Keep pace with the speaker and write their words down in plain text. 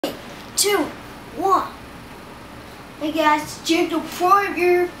2, 1. Hey guys, it's Jacob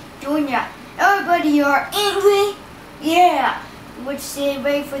Pryor doing ya. Everybody are angry? Yeah. Let's get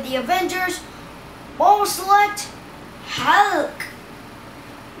ready for the Avengers Marvel Select Hulk.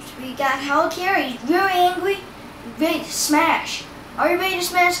 So we got Hulk here. He's very angry. Ready to smash. Are you ready to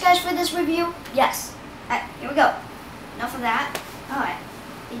smash, guys, for this review? Yes. Alright, here we go. Enough of that. Alright.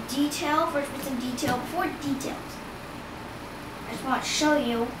 The detail, first with some detail. Before details, I just want to show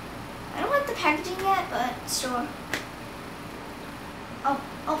you. I don't like the packaging yet, but still.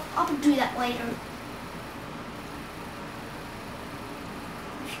 I'll do that later.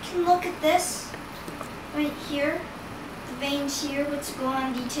 If you can look at this right here, the veins here, what's going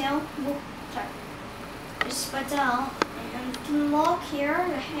on detail. Whoop, sorry. Just spreads out, and you can look here.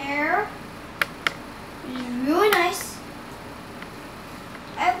 The hair is really nice.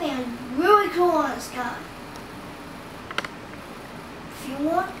 Everything is really cool on this guy. If you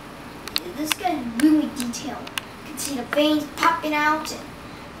want, this guy is really detailed. You can see the veins popping out, and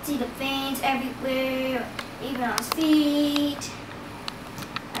see the veins everywhere, even on his feet.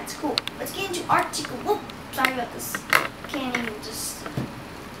 That's cool. Let's get into article. Whoop, sorry about this. Can't even just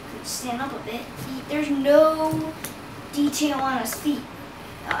stand up a bit. There's no detail on his feet.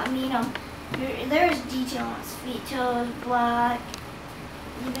 There is detail on his feet. Toes, black.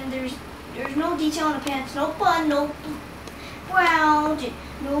 Even there's no detail on the pants. No bun, no brown,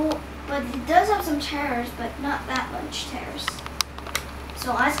 no. But it does have some tears, but not that much tears.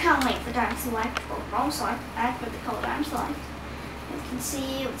 So that's kind of like the Dime Select, or Wrong Select. That's what they call Dime Select. You can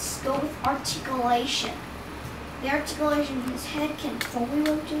see, let's go with articulation. The articulation, his head can fully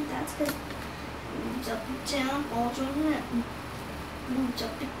rotate, that's good. Moves up and down, balls on it. Moves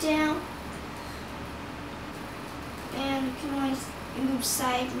up and down. And you can always move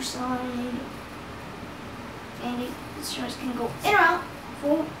side or side. And his shoulders can go in or out,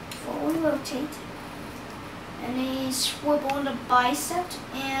 fully rotate. And a swivel in the bicep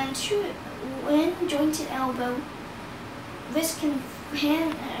and one jointed elbow. Wrist can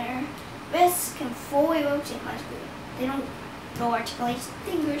fully rotate. They don't go articulate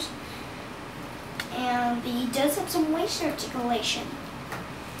fingers. And he does have some waist articulation.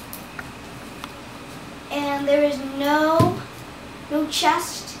 And there is no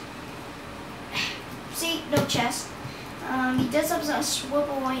chest. See, no chest. He does have some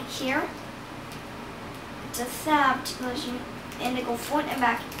swivel right here. It's a thigh articulation, and they go front and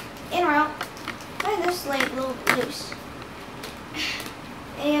back, in or out. And this leg a little loose.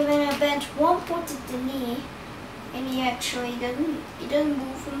 And then a bench, one point at the knee, and he actually doesn't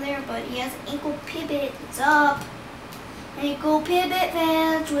move from there, but he has ankle pivot. What's up? Ankle pivot,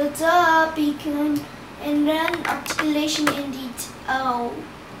 fans. What's up? And then articulation in the toe.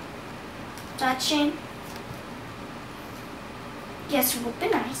 Touching. Yes, it would be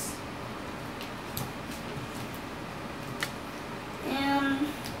nice.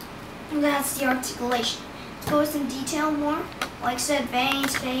 And that's the articulation. Goes in detail more. Like I said,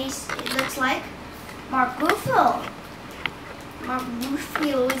 veins, face, it looks like Mark Ruffalo. Mark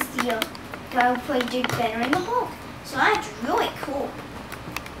Ruffalo is the guy who played Dick Banner in the Hulk. So that's really cool.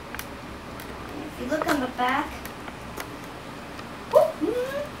 And if you look on the back,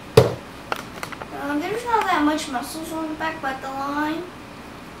 there's not that much muscles on the back, but the line,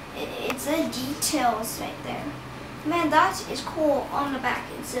 it's the details right there. Man, that is cool on the back.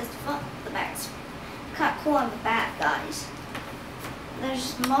 It says the back. It's kind of cool on the back, guys.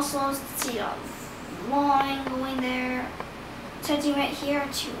 There's muscles. See the line going there. Touching right here to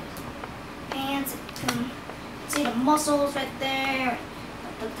his hands. You can see the muscles right there.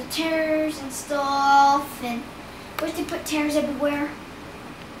 The tears and stuff. And of course they put tears everywhere.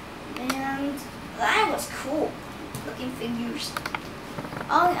 And that was cool. Looking figures.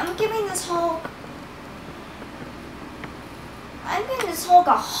 I'm giving this Hulk. I'm giving this Hulk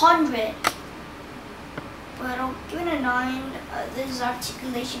 100, but I'll give it a 9. This is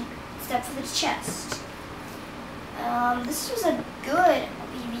articulation except for the chest. This was a good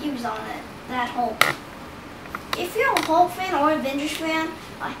reviews on it, that Hulk. If you're a Hulk fan or Avengers fan,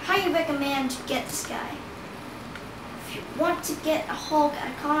 I highly recommend to get this guy. If you want to get a Hulk at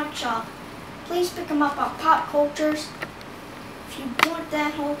a comic shop, please pick him up on Pop Cultures. If you want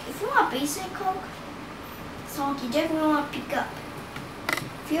that Hulk, if you want a basic Hulk, Hulk you definitely want to pick up.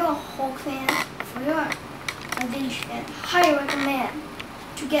 If you're a Hulk fan, if you're an Avengers fan, I highly recommend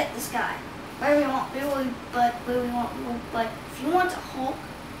to get this guy. But if you want a Hulk,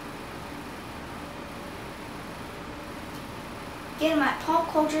 get him at Pop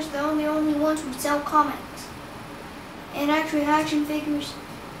Cultures. They're the only ones who sell comics and actually action figures.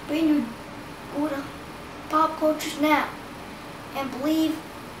 Bring your go to Pop Cultures now. And believe,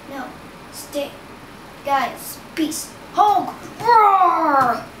 no, Guys, peace. Hulk,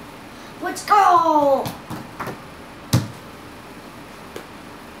 roar!